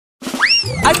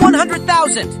I'm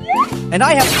 100,000. And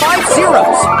I have 5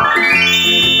 zeros.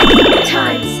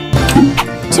 Times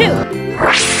 2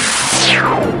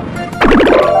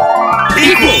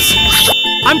 Equals.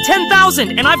 I'm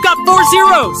 10,000 and I've got 4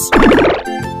 zeros.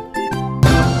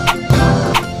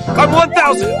 I'm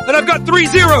 1,000 and I've got 3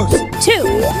 zeros.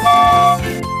 2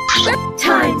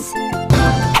 times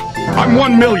I'm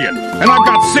 1 million and I've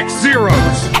got 6 zeros.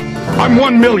 I'm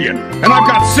 1 million and I've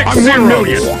got 6 zeros. I'm 1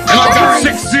 million and I've got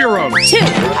 6 zeros. 2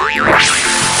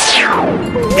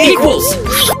 Equals.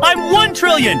 I'm 1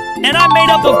 trillion and I'm made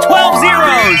up of 12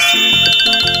 zeros.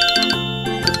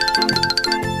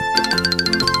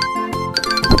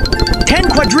 10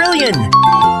 quadrillion.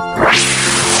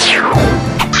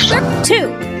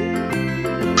 2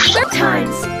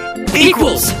 times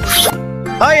Equals.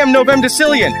 I am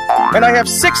Novemdecillion and I have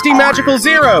 60 magical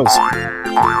zeros.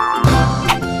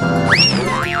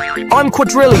 I'm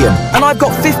quadrillion, and I've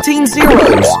got 15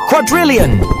 zeros.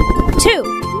 Quadrillion. 2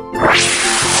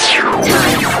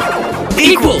 times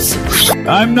Equals.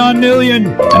 I'm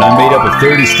nonillion, and I'm made up of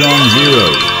 30 strong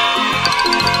zeros.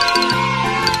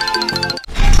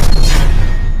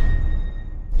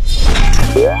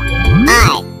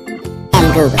 I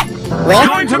am Google with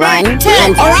 111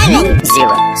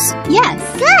 zeros. Yes.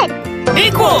 Good.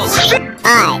 Equals.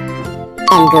 I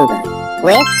am Google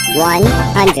with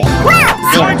 100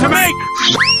 Going to zeros. make!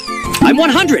 I'm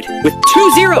 100 with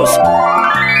 2 zeros.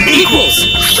 Equals.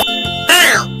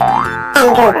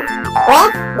 I'm Google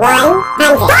with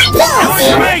 100 Going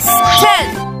to make!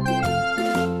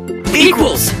 10.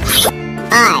 Equals.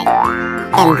 I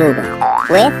am Google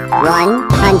with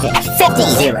 150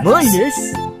 zeros. Minus.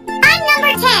 I'm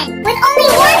number 10 with only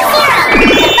 1 zero. The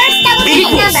first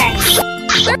double-digit number.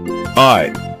 I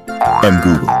am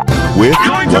Google with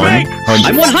Going to make! 100.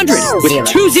 I'm 100 with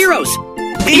 2 zeros.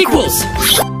 Equals.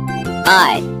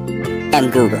 I am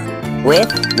Google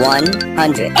with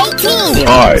 118 zeros.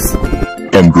 I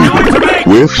am Google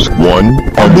with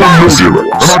 100 zeros.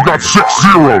 And I've got 6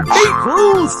 zeros.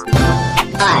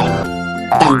 I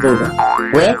am Google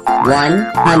with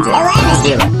 111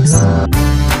 zeros.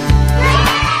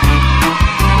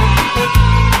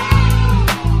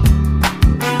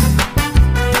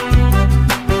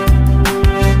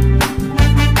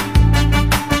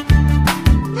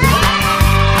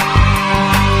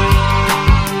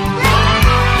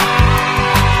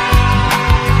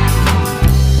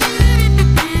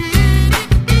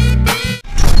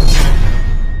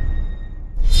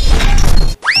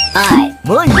 I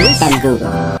Minus. am Google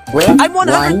with I'm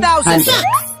 100,000.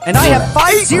 And I have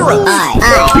 5 zeros. I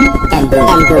am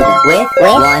Google with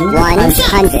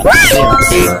 100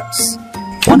 zeros.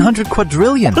 100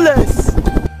 quadrillion. Plus.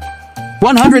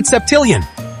 100 septillion.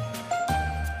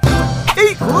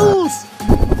 Equals.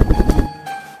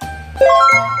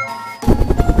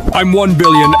 I'm 1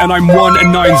 billion and I'm 1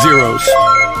 and 9 zeros.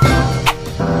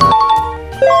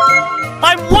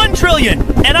 I'm 1 trillion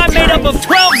and I'm made up of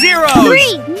 12 zeros.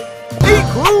 3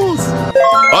 Equals.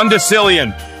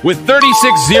 Undecillion with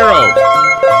 36 zeros.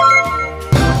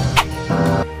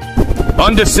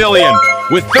 Undecillion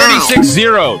with 36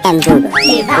 zeros. I am Google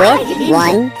with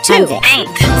 100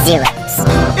 zeros.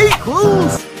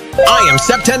 Equals. I am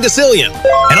Septendecillion,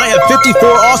 and I have 54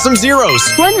 awesome zeros.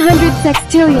 100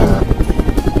 sextillion.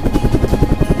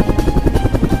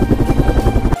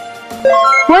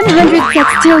 100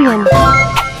 sextillion.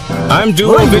 I'm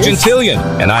Duovigintillion,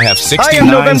 and I have I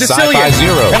 69 am sci-fi Novemdecillion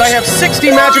zeros. and I have 60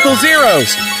 magical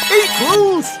zeros.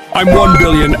 Equals. I'm 1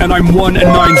 billion and I'm 1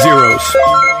 and 9 zeros.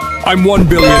 I'm 1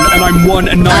 billion and I'm 1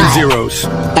 and 9 zeros.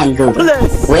 And Google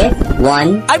Plus. with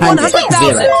 100 I'm 100,000.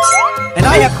 zeros. And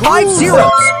I have 5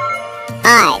 zeros.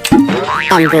 I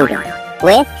am Google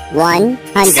with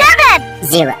 100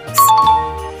 zeros.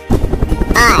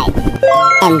 I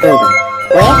am Google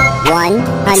with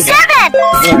 100 zeros.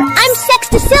 I'm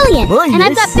Sextrigintillion, and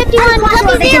I've got 51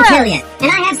 puppy zeros.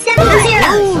 And I have 70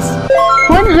 zeros.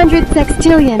 100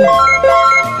 sextillion.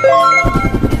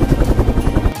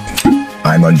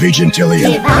 I'm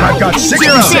Unvigintillion, and I've got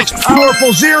 66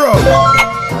 powerful zeros.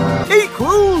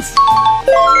 Equals.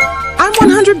 I'm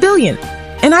 100 billion,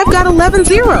 and I've got 11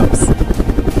 zeros.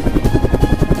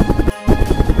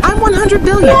 I'm 100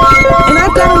 billion, and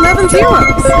I've got 11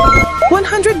 zeros.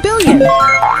 100 billion.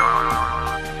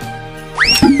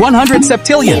 100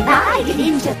 septillion.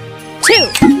 2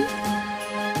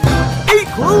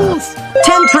 Equals.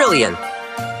 10 trillion.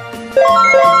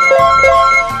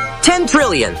 10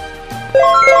 trillion.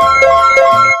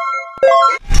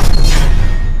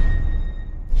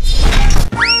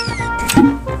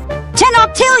 10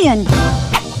 octillion.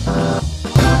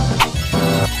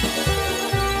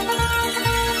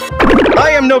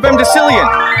 I am Novemdecillion,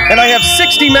 and I have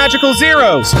 60 magical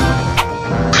zeros.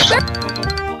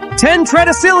 10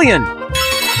 tredecillion.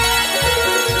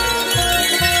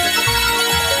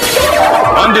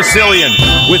 Undecillion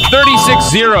with 36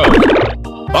 zeros.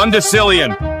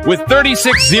 Undecillion with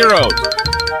 36 zeros.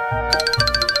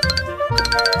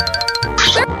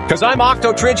 Because I'm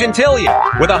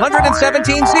Octotrigintillion with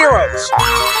 117 zeros.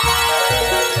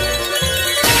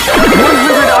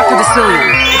 100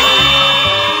 octodecillion.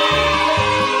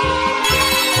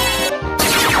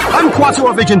 I'm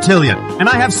Quattuorvigintillion, and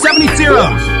I have 70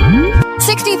 zeros.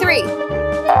 63.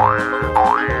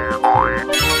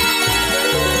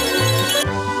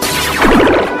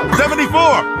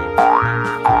 74.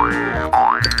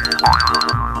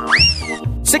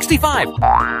 65.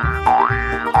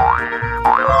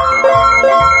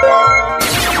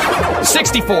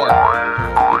 64.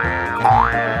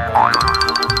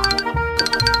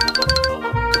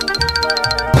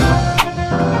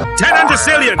 10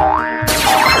 undecillion.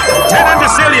 10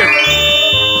 undecillion.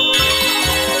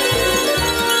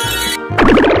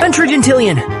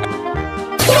 Sextrigintillion.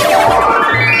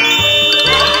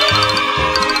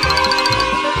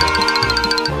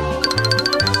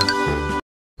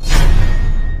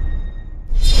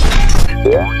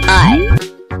 I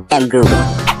am Google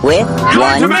with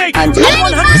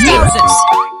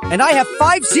 100,000. And I have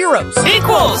 5 zeros.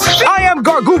 Equals. I am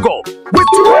Gargoogle with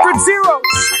 200 zeros.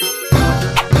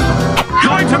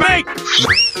 Going to make.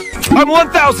 I'm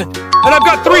 1,000, and I've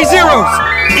got 3 zeros.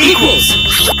 Equals.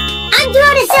 I'm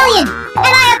Duodecillion, and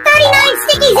I have 39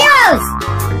 sticky zeros.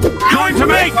 Going to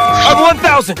make. I'm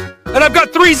 1,000, and I've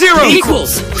got 3 zeros.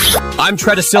 Equals. I'm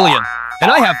Tredecillion, and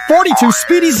I have 42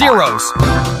 speedy zeros.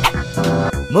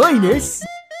 Minus.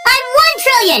 I'm 1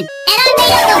 trillion, and I'm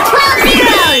made up of 12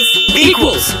 zeros.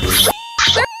 Equals.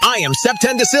 I am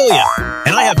Septendecillion,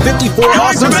 and I have 54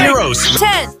 awesome zeros.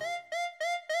 10.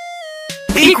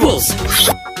 Equals.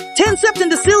 10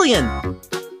 septendecillion.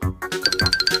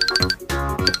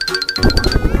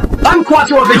 I'm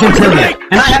Quattuorvigintillion,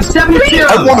 and I have 70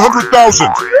 zeros. I'm 100,000,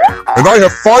 and I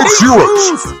have 5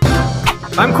 zeros.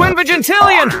 I'm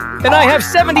Quinvigintillion, and I have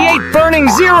 78 burning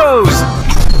zeros.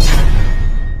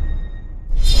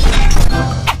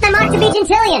 I'm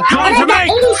Octovigintillion, and I've got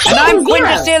 87 And I'm zeros.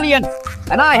 Quintessilion,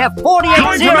 and I have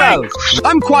 48 zeros.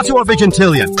 I'm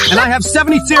Quattuorvigintillion, and I have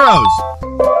 70 zeros.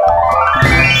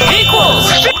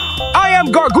 Equals. I am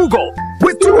Gargoogle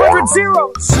with 200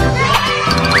 zeros.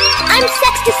 I'm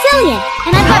Sextrigintillion,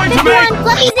 and I've got 51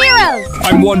 fluffy zeros.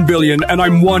 I'm 1 billion, and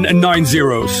I'm 1 and 9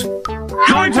 zeros.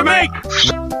 Going to make.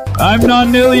 I'm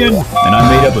Nonillion, and I'm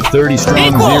made up of 30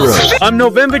 strong zeros. I'm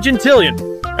Novemvigintillion,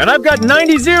 and I've got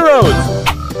 90 zeros.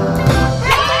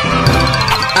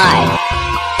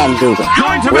 I am Google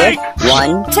Going to with make.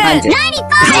 100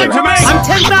 Going to make. I'm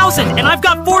 10,000, and I've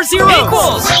got 4 zeros.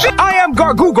 Equals. I am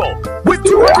Gargoogle with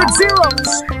 200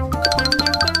 zeros.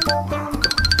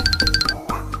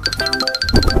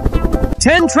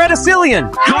 10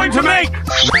 tredecillion. Going to make.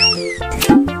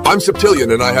 I'm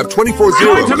Septillion, and I have 24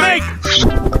 Going to make.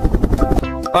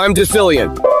 I'm Decillion,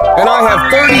 and I have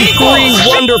 33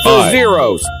 wonderful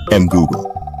zeros. M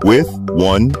Google with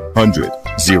 100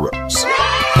 zeros.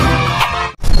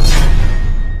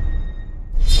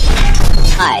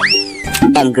 I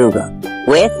am Google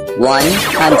with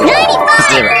 100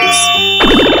 zeros.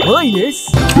 Minus.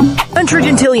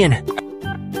 Sextrigintillion.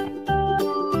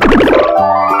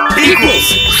 Equals.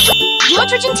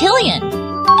 Quattrigintillion.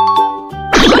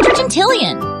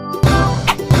 Quattrigintillion.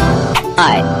 I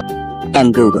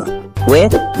am Google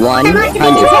with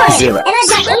 100 zeros. And I've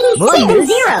got 87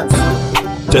 zeros.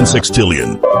 10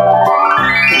 sextillion.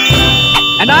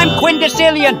 And I'm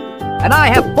Quintessilion, and I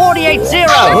have 48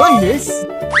 zeros. Minus.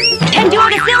 10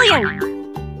 Duodecillion.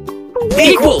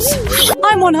 Equals.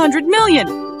 I'm 100 million,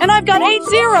 and I've got 8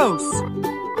 zeros.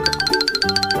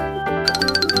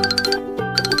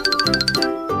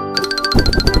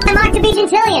 I'm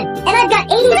Octovigintillion, and I've got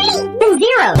 87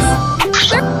 zeros.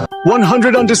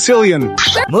 100 undecillion.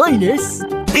 Minus.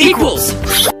 Equals.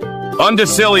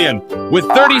 Undecillion with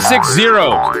 36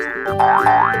 zeros.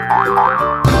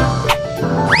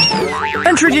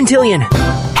 Sextrigintillion.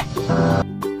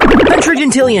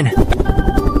 Sextrigintillion.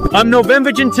 I'm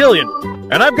Novemvigintillion,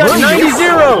 and I've got 90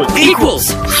 zeros.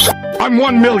 Equals. I'm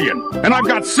 1 million, and I've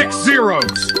got 6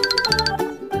 zeros.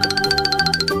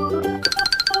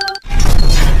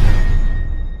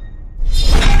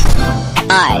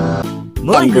 I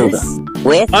am Google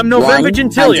with I'm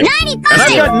Novemvigintillion, and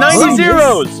I've got 90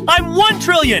 zeros. I'm 1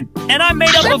 trillion, and I'm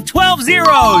made up of 12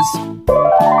 zeros.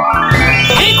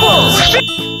 Equals.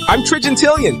 I'm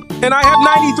Trigintillion, and I have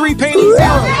 93 painted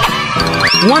zeros.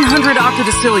 100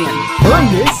 octodecillion.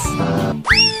 Minus.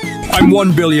 I'm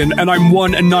 1 billion, and I'm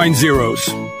 1 and 9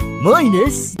 zeros.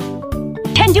 Minus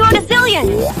 10 duodecillion.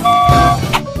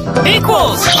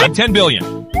 Equals. I'm 10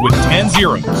 billion with 10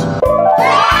 zeros.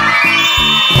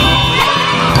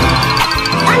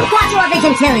 I'm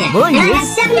quadrigintillion, and I have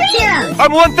 70 zeros.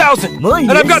 I'm 1,000,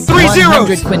 and I've got 3 zeros.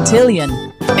 100 quintillion.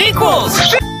 Equals.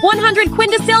 100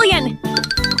 quindecillion.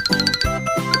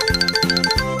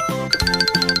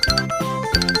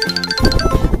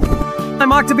 I'm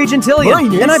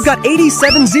octobigintillion, and I've got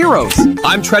 87 zeros.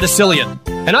 I'm tredecillion,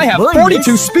 and I have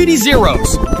 42 speedy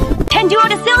zeros. 10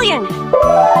 duodecillion.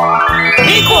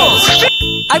 Equals.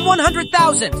 I'm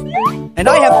 100,000, and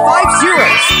I have 5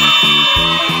 zeros.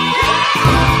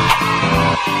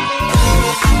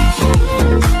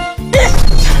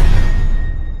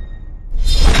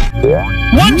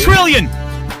 $1 trillion.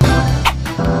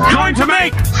 Time to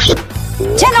make! 10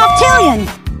 octillion.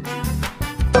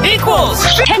 Equals.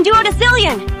 10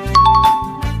 duodecillion.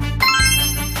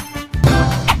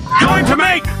 Time to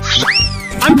make!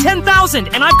 I'm 10,000,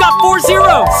 and I've got 4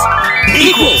 zeros.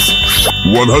 Equals.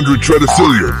 100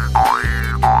 tredecillion.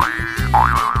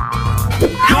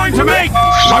 Time to make!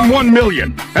 I'm 1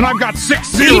 million, and I've got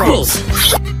 6 zeros. Equals.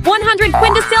 100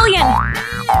 quindecillion.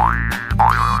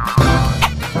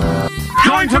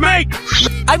 Time to make!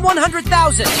 I'm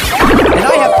 100,000, and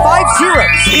I have 5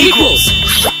 zeros. Equals.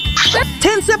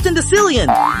 10 septendecillion.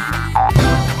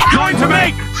 Time to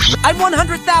make! I'm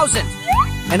 100,000,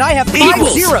 and I have 5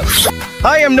 Equals. zeros.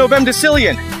 I am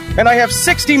Novemdecillion, and I have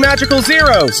 60 magical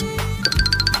zeros.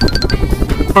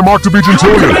 I'm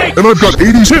octobigintillion, and I've got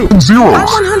 82 zeros. I'm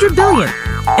 100 billion,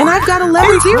 and I've got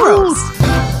 11 zeros.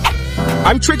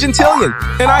 I'm Trigintillion,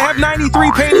 and I have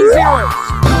 93 painting zeros.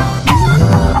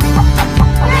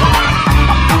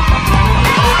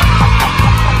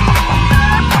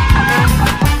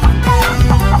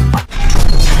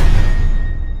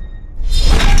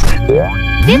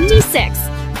 $56.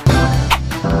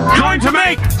 Time to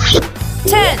make!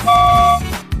 10.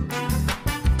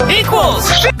 Equals.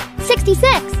 66.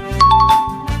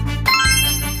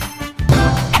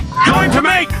 Time to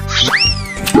make!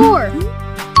 4.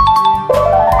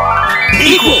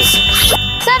 Equals.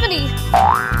 70.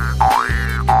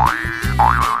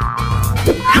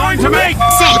 Time to make!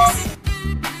 6.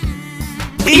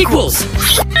 Equals.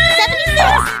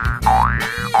 76.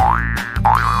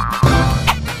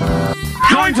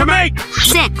 Time to make!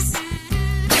 6.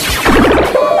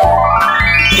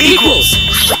 Equals.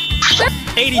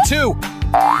 82.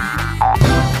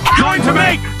 Time to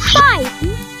make! 5.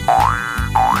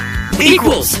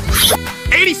 Equals.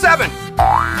 87.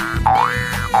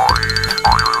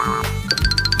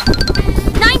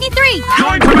 93.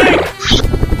 Time to make!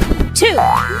 2.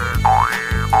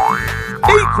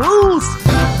 Equals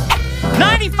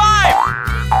 95.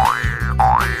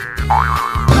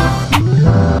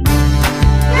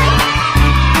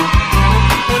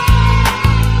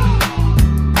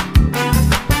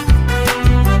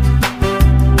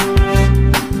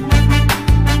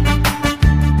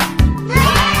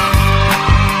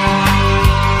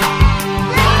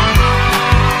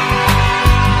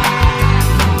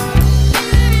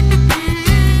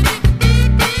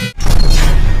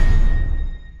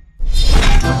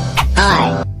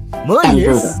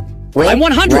 minus I'm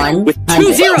 100 with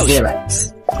 2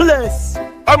 zeros. Plus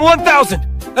I'm 1,000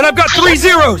 and I've got 3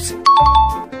 zeros.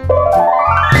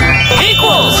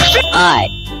 Equals. I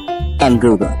am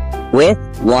Google with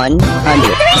 100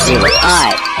 zeros.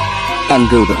 I am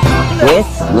Google with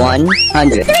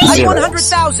 100 I'm zeros.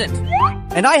 100,000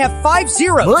 and I have 5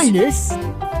 zeros. Minus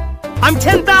I'm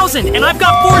 10,000 and I've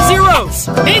got 4 zeros.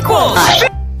 Equals. I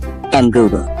am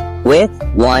Google with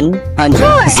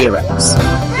 100 zeros.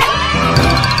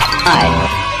 I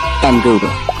am Google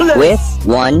with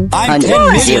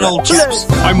 100 zeros.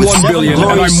 I'm 1 billion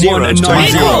and I'm 1 and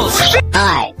 9 zeros.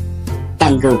 I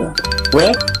am Google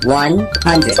with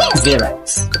 100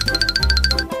 zeros.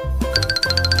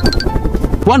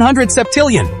 100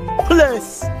 septillion.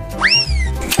 plus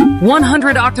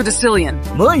 100 octodecillion.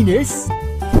 minus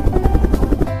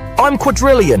I'm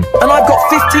quadrillion, and I've got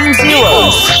 15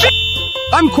 zeros.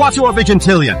 I'm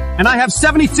quattuorvigintillion, and I have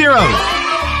 70 zeros.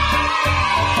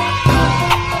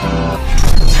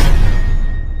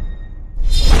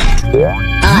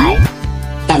 I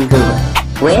am Google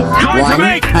with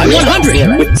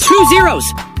 100 with 2 zeros.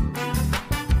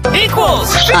 Equals.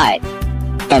 I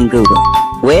am Google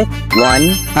with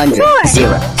 100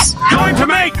 zeros. Time to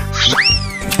make!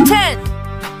 10.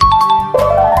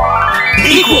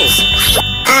 Equals.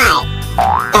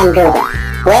 I am Google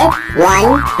with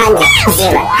 100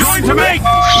 zeros. Time to make!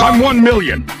 I'm 1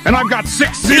 million, and I've got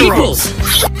 6 zeros.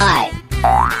 Equals. I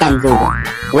and Google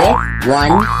with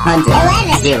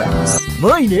 100 zeros.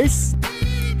 Minus.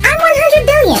 I'm 100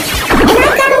 billion, and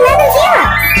I've got 11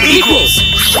 zeros. Equals.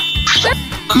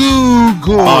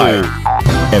 Google. I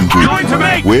am Google Going to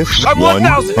make. with I'm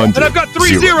 1,000, and I've got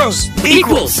 3 zeros.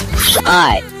 Equals.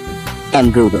 I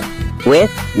am Google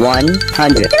with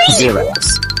 100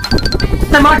 zeros.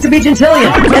 I'm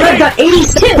Sextrigintillion, and I've got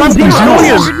 86 zeros.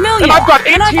 And I've got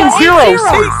 18 zeros.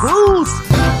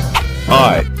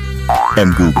 I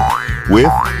am Google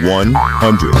with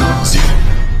 100 zeros.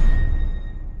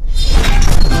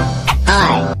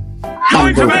 I am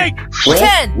Going to Google make. with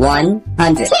 10.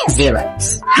 100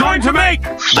 zeros. Going to make.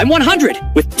 I'm 100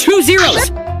 with 2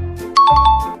 zeros.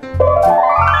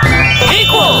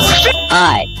 Equals.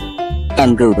 I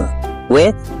am Google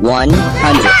with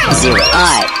 100 zeros.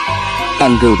 I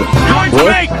am Google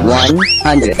with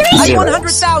 100 I'm zeros.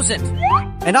 100,000,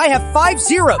 and I have 5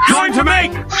 zeros. Going to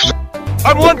make.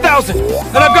 I'm 1,000,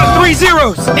 and I've got 3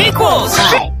 zeros. Equals.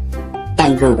 I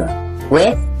am Google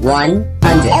with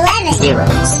 100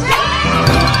 zeros.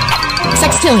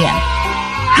 Sextillion.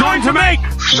 Going to make.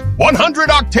 100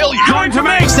 octillion. Going to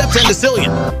make.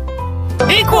 Septendecillion.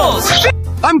 Equals.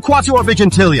 I'm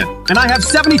Quadrigintillion, and I have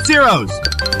 70 zeros.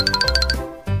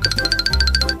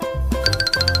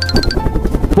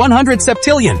 100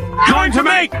 septillion. Going to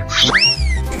make.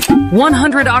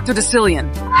 100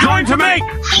 octodecillion. Going to make.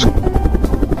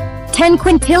 10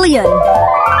 quintillion.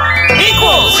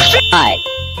 Equals. I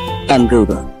am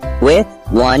Google with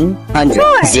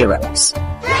 100 zeros.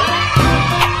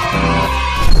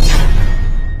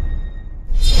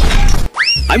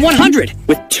 I'm 100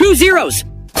 with 2 zeros.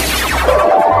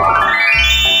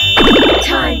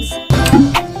 Times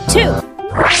 2.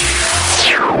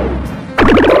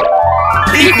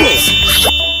 Equals.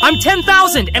 I'm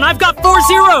 10,000 and I've got 4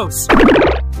 zeros.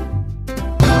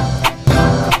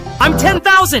 I'm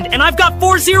 10,000 and I've got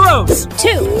 4 zeros.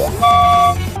 2.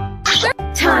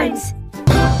 Times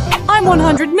I'm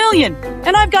 100 million,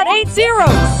 and I've got 8 zeros.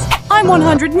 I'm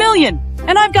 100 million,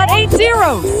 and I've got 8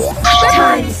 zeros.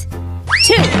 times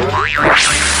 2.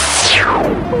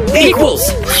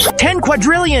 Equals. 10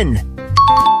 quadrillion.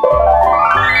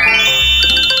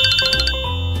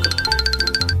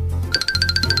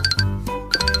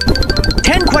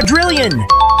 10 quadrillion.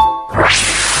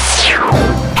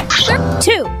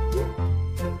 2.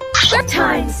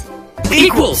 Times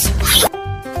Equals.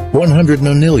 100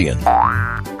 nonillion.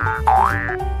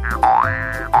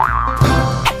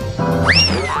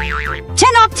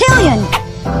 10 octillion.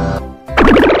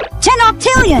 10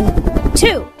 octillion.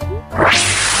 2.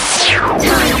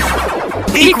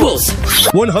 Equals.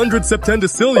 100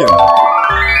 septendecillion.